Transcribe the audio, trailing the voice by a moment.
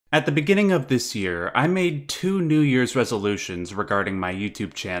At the beginning of this year, I made 2 New Year's resolutions regarding my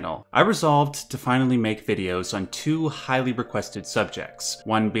YouTube channel. I resolved to finally make videos on 2 highly requested subjects,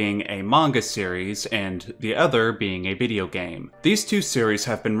 one being a manga series and the other being a video game. These 2 series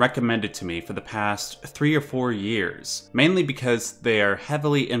have been recommended to me for the past 3 or 4 years, mainly because they are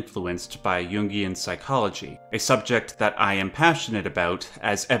heavily influenced by Jungian psychology, a subject that I am passionate about,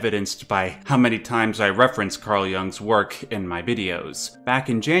 as evidenced by how many times I reference Carl Jung's work in my videos. Back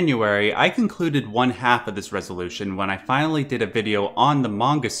in January, I concluded one half of this resolution when I finally did a video on the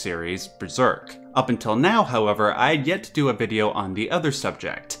manga series, Berserk. Up until now, however, I had yet to do a video on the other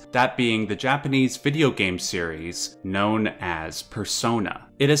subject, that being the Japanese video game series known as Persona.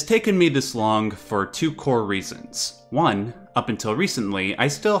 It has taken me this long for 2 core reasons. One, up until recently, I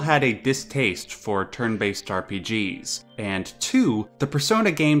still had a distaste for turn-based RPGs. And 2, the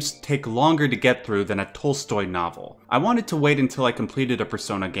Persona games take longer to get through than a Tolstoy novel. I wanted to wait until I completed a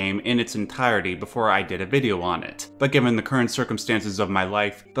Persona game in its entirety before I did a video on it. But given the current circumstances of my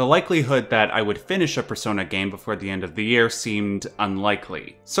life, the likelihood that I would finish a Persona game before the end of the year seemed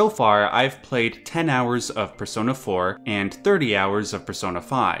unlikely. So far, I've played 10 hours of Persona 4 and 30 hours of Persona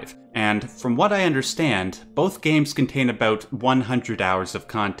 5. And from what I understand, both games contain about 100 hours of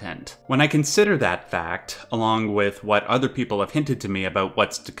content. When I consider that fact, along with what other people have hinted to me about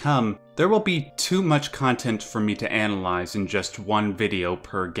what's to come, there will be too much content for me to analyze in just one video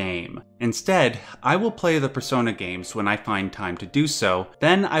per game. Instead, I will play the Persona games when I find time to do so,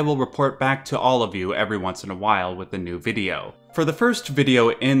 then I will report back to all of you every once in a while with a new video. For the first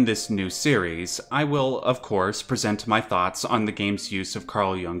video in this new series, I will, of course, present my thoughts on the game's use of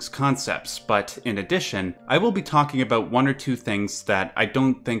Carl Jung's concepts, but in addition, I will be talking about 1 or 2 things that I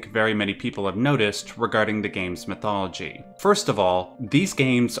don't think very many people have noticed regarding the game's mythology. First of all, these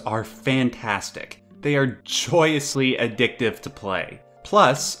games are fantastic. They are joyously addictive to play.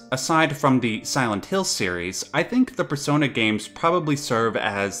 Plus, aside from the Silent Hill series, I think the Persona games probably serve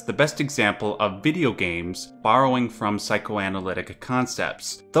as the best example of video games borrowing from psychoanalytic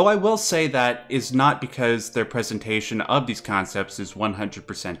concepts. Though I will say that is not because their presentation of these concepts is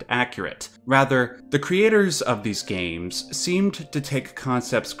 100% accurate. Rather, the creators of these games seemed to take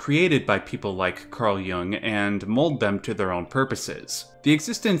concepts created by people like Carl Jung and mold them to their own purposes. The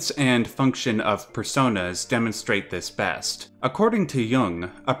existence and function of personas demonstrate this best. According to Jung,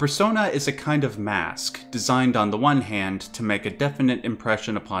 a persona is a kind of mask, designed on the one hand to make a definite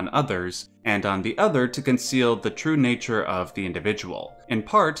impression upon others, and on the other to conceal the true nature of the individual. In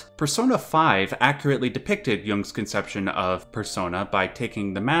part, Persona 5 accurately depicted Jung's conception of persona by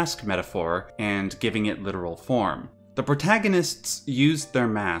taking the mask metaphor and giving it literal form. The protagonists used their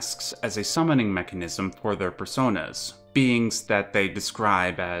masks as a summoning mechanism for their personas, beings that they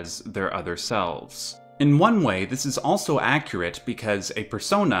describe as their other selves. In one way, this is also accurate because a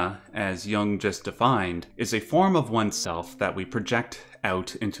persona, as Jung just defined, is a form of oneself that we project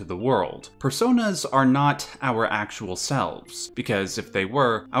out into the world. Personas are not our actual selves, because if they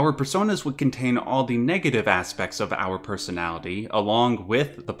were, our personas would contain all the negative aspects of our personality along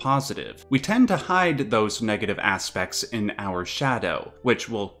with the positive. We tend to hide those negative aspects in our shadow, which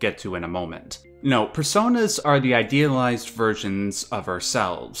we'll get to in a moment. No, personas are the idealized versions of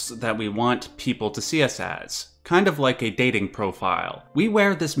ourselves that we want people to see us as. Kind of like a dating profile. We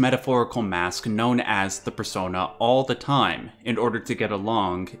wear this metaphorical mask known as the persona all the time in order to get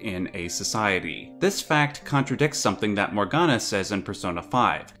along in a society. This fact contradicts something that Morgana says in Persona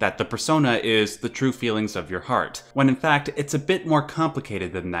 5, that the persona is the true feelings of your heart, when in fact it's a bit more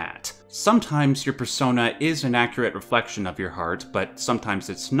complicated than that. Sometimes your persona is an accurate reflection of your heart, but sometimes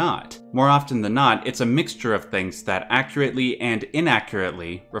it's not. More often than not, it's a mixture of things that accurately and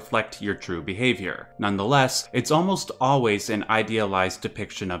inaccurately reflect your true behavior. Nonetheless, it's almost always an idealized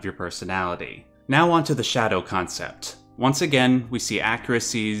depiction of your personality. Now onto the shadow concept. Once again, we see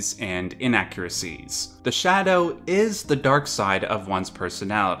accuracies and inaccuracies. The shadow is the dark side of one's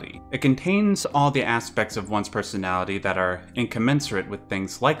personality. It contains all the aspects of one's personality that are incommensurate with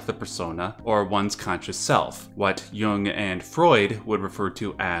things like the persona or one's conscious self, what Jung and Freud would refer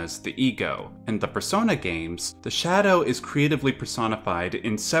to as the ego. In the Persona games, the shadow is creatively personified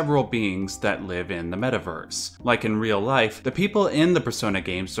in several beings that live in the metaverse. Like in real life, the people in the Persona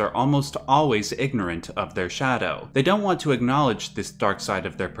games are almost always ignorant of their shadow. They don't don't want to acknowledge this dark side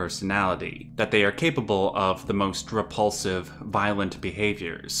of their personality, that they are capable of the most repulsive, violent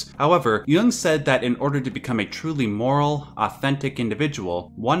behaviors. However, Jung said that in order to become a truly moral, authentic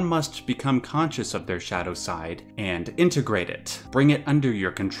individual, one must become conscious of their shadow side and integrate it, bring it under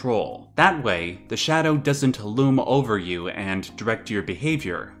your control. That way, the shadow doesn't loom over you and direct your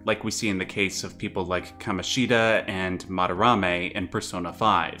behavior, like we see in the case of people like Kamoshida and Madarame in Persona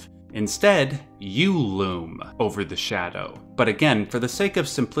 5. Instead, you loom over the shadow. But again, for the sake of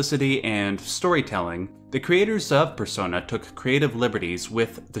simplicity and storytelling, the creators of Persona took creative liberties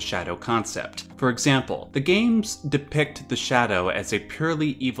with the shadow concept. For example, the games depict the shadow as a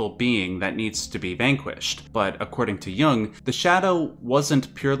purely evil being that needs to be vanquished, but according to Jung, the shadow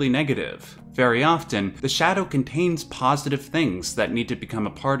wasn't purely negative. Very often, the shadow contains positive things that need to become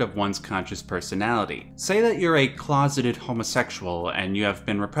a part of one's conscious personality. Say that you're a closeted homosexual and you have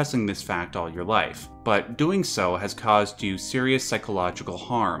been repressing this fact all your life, but doing so has caused you serious psychological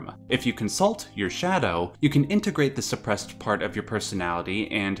harm. If you consult your shadow, you can integrate the suppressed part of your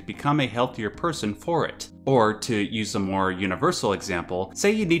personality and become a healthier person for it. Or, to use a more universal example,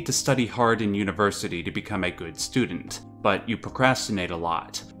 say you need to study hard in university to become a good student, but you procrastinate a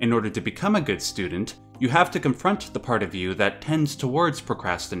lot. In order to become a good student, you have to confront the part of you that tends towards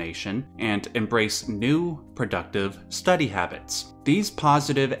procrastination and embrace new, productive study habits. These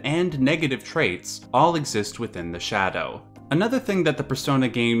positive and negative traits all exist within the shadow. Another thing that the Persona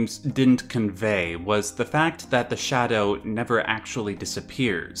games didn't convey was the fact that the shadow never actually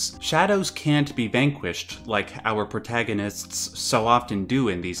disappears. Shadows can't be vanquished like our protagonists so often do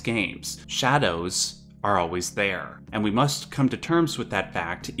in these games. Shadows are always there, and we must come to terms with that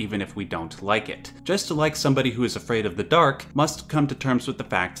fact even if we don't like it. Just like somebody who is afraid of the dark must come to terms with the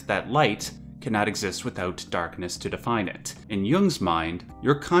fact that light cannot exist without darkness to define it. In Jung's mind,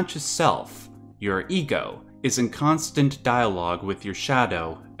 your conscious self, your ego, is in constant dialogue with your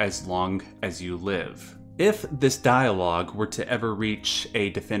shadow as long as you live. If this dialogue were to ever reach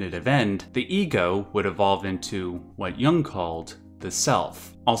a definitive end, the ego would evolve into what Jung called the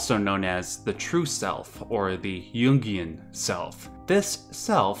self, also known as the true self or the Jungian self. This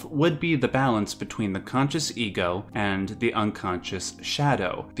self would be the balance between the conscious ego and the unconscious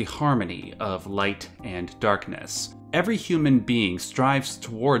shadow, the harmony of light and darkness. Every human being strives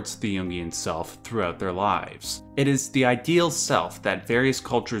towards the Jungian self throughout their lives. It is the ideal self that various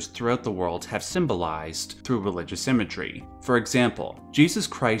cultures throughout the world have symbolized through religious imagery. For example, Jesus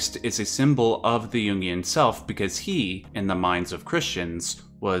Christ is a symbol of the Jungian self because he, in the minds of Christians,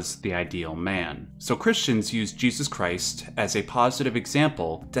 was the ideal man. So Christians use Jesus Christ as a positive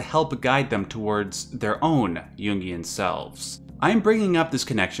example to help guide them towards their own Jungian selves. I'm bringing up this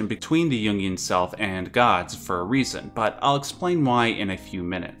connection between the Jungian self and gods for a reason, but I'll explain why in a few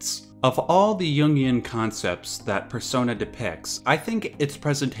minutes. Of all the Jungian concepts that Persona depicts, I think its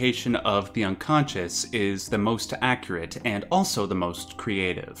presentation of the unconscious is the most accurate and also the most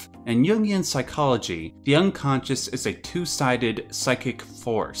creative. In Jungian psychology, the unconscious is a two-sided psychic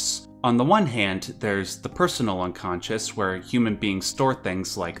force. On the one hand, there's the personal unconscious, where human beings store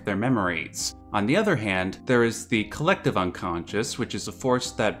things like their memories. On the other hand, there is the collective unconscious, which is a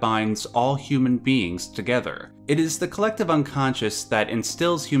force that binds all human beings together. It is the collective unconscious that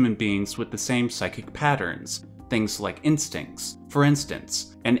instills human beings with the same psychic patterns, things like instincts. For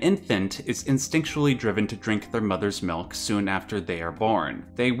instance, an infant is instinctually driven to drink their mother's milk soon after they are born.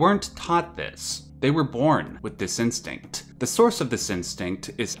 They weren't taught this. They were born with this instinct. The source of this instinct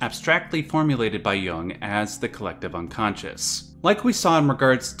is abstractly formulated by Jung as the collective unconscious. Like we saw in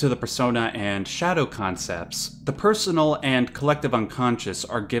regards to the persona and shadow concepts, the personal and collective unconscious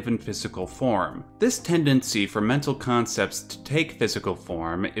are given physical form. This tendency for mental concepts to take physical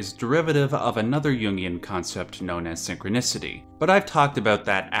form is derivative of another Jungian concept known as synchronicity, but I've talked about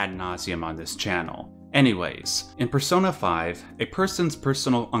that ad nauseum on this channel. Anyways, in Persona 5, a person's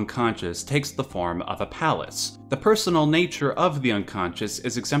personal unconscious takes the form of a palace. The personal nature of the unconscious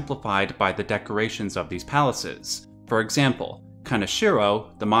is exemplified by the decorations of these palaces. For example,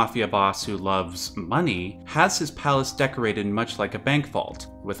 Kaneshiro, the mafia boss who loves money, has his palace decorated much like a bank vault,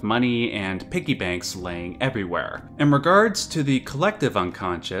 with money and piggy banks laying everywhere. In regards to the collective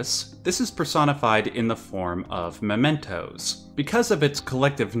unconscious, this is personified in the form of mementos. Because of its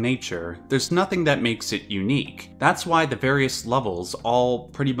collective nature, there's nothing that makes it unique. That's why the various levels all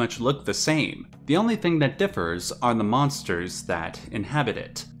pretty much look the same. The only thing that differs are the monsters that inhabit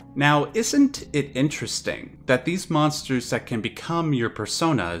it. Now, isn't it interesting that these monsters that can become your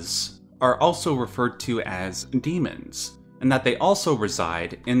personas are also referred to as demons, and that they also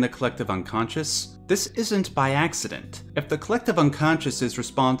reside in the collective unconscious? this isn't by accident. If the collective unconscious is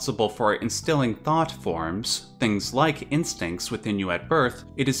responsible for instilling thought forms, things like instincts within you at birth,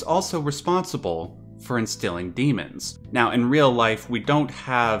 it is also responsible for instilling demons. Now, in real life, we don't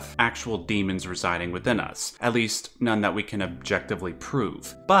have actual demons residing within us, at least none that we can objectively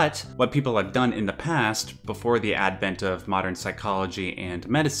prove. But what people have done in the past, before the advent of modern psychology and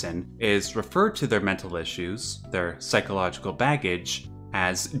medicine, is refer to their mental issues, their psychological baggage,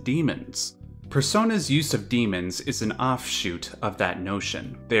 as demons. Persona's use of demons is an offshoot of that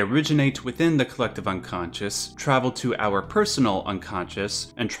notion. They originate within the collective unconscious, travel to our personal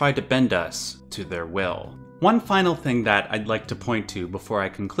unconscious, and try to bend us to their will. One final thing that I'd like to point to before I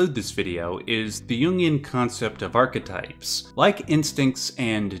conclude this video is the Jungian concept of archetypes. Like instincts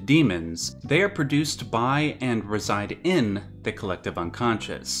and demons, they are produced by and reside in the collective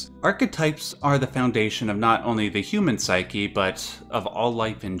unconscious. Archetypes are the foundation of not only the human psyche, but of all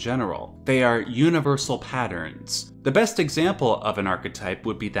life in general. They are universal patterns. The best example of an archetype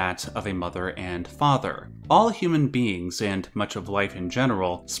would be that of a mother and father. All human beings, and much of life in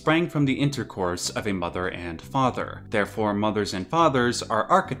general, sprang from the intercourse of a mother and father. Therefore, mothers and fathers are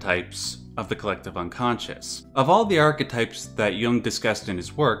archetypes of the collective unconscious. Of all the archetypes that Jung discussed in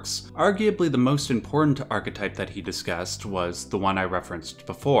his works, arguably the most important archetype that he discussed was the one I referenced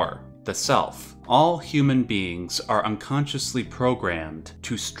before, the self. All human beings are unconsciously programmed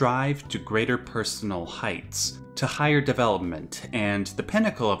to strive to greater personal heights, to higher development, and the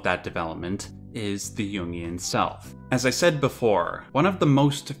pinnacle of that development is the Jungian self. As I said before, one of the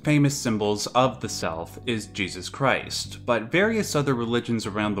most famous symbols of the self is Jesus Christ, but various other religions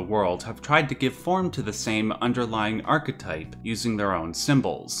around the world have tried to give form to the same underlying archetype using their own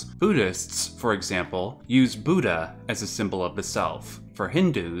symbols. Buddhists, for example, use Buddha as a symbol of the self. For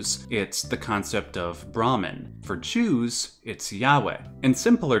Hindus, it's the concept of Brahman. For Jews, it's Yahweh. In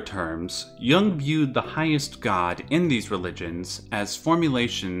simpler terms, Jung viewed the highest God in these religions as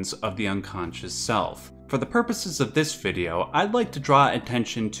formulations of the unconscious self. For the purposes of this video, I'd like to draw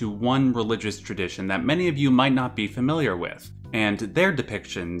attention to one religious tradition that many of you might not be familiar with, and their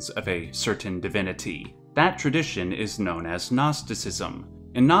depictions of a certain divinity. That tradition is known as Gnosticism.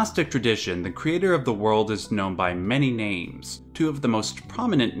 In Gnostic tradition, the creator of the world is known by many names. Two of the most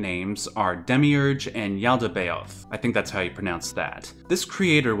prominent names are Demiurge and Yaldabaoth. I think that's how you pronounce that. This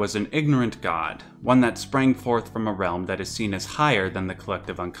creator was an ignorant god, one that sprang forth from a realm that is seen as higher than the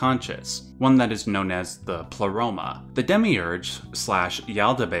collective unconscious, one that is known as the Pleroma. The Demiurge /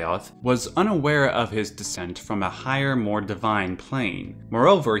 Yaldabaoth was unaware of his descent from a higher, more divine plane.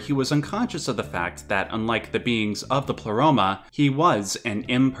 Moreover, he was unconscious of the fact that, unlike the beings of the Pleroma, he was an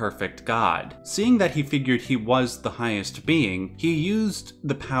imperfect god. Seeing that he figured he was the highest being, he used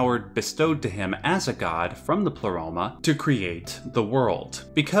the power bestowed to him as a god from the Pleroma to create the world.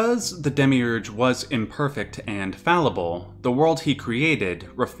 Because the Demiurge was imperfect and fallible, the world he created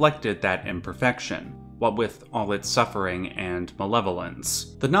reflected that imperfection, what with all its suffering and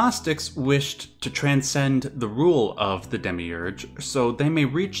malevolence. The Gnostics wished to transcend the rule of the Demiurge so they may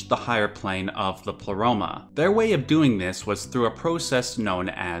reach the higher plane of the Pleroma. Their way of doing this was through a process known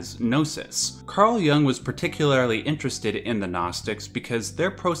as gnosis. Carl Jung was particularly interested in the Gnostics because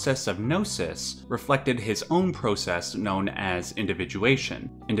their process of gnosis reflected his own process known as individuation.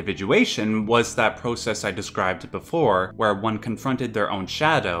 Individuation was that process I described before, where one confronted their own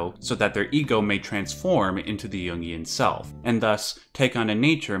shadow so that their ego may transform into the Jungian self, and thus take on a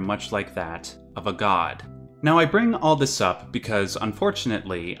nature much like that of a god. Now, I bring all this up because,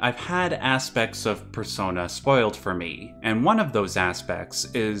 unfortunately, I've had aspects of Persona spoiled for me, and one of those aspects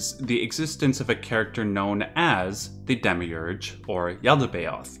is the existence of a character known as the Demiurge, or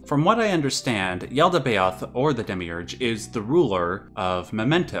Yaldabaoth. From what I understand, Yaldabaoth, or the Demiurge, is the ruler of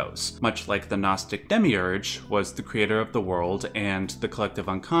mementos, much like the Gnostic Demiurge was the creator of the world and the collective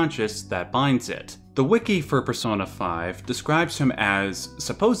unconscious that binds it. The wiki for Persona 5 describes him as,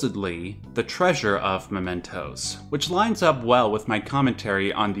 supposedly, the treasure of mementos, which lines up well with my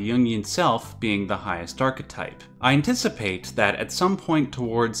commentary on the Jungian self being the highest archetype. I anticipate that at some point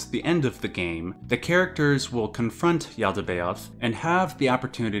towards the end of the game, the characters will confront Yaldabaoth and have the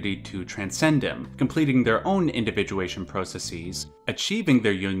opportunity to transcend him, completing their own individuation processes, achieving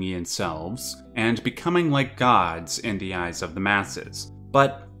their Jungian selves, and becoming like gods in the eyes of the masses.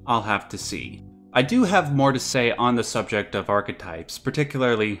 But I'll have to see. I do have more to say on the subject of archetypes,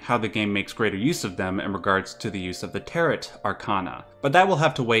 particularly how the game makes greater use of them in regards to the use of the Derrat arcana, but that will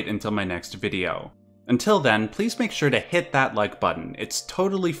have to wait until my next video. Until then, please make sure to hit that like button. It's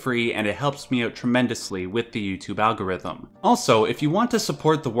totally free and it helps me out tremendously with the YouTube algorithm. Also, if you want to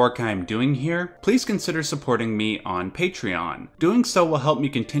support the work I am doing here, please consider supporting me on Patreon. Doing so will help me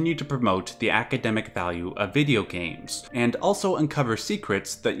continue to promote the academic value of video games, and also uncover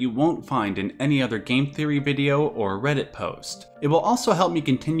secrets that you won't find in any other game theory video or Reddit post. It will also help me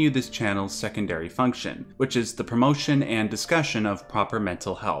continue this channel's secondary function, which is the promotion and discussion of proper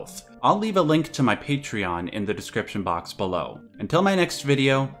mental health. I'll leave a link to my Patreon in the description box below. Until my next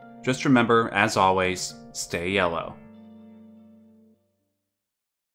video, just remember, as always, stay yellow.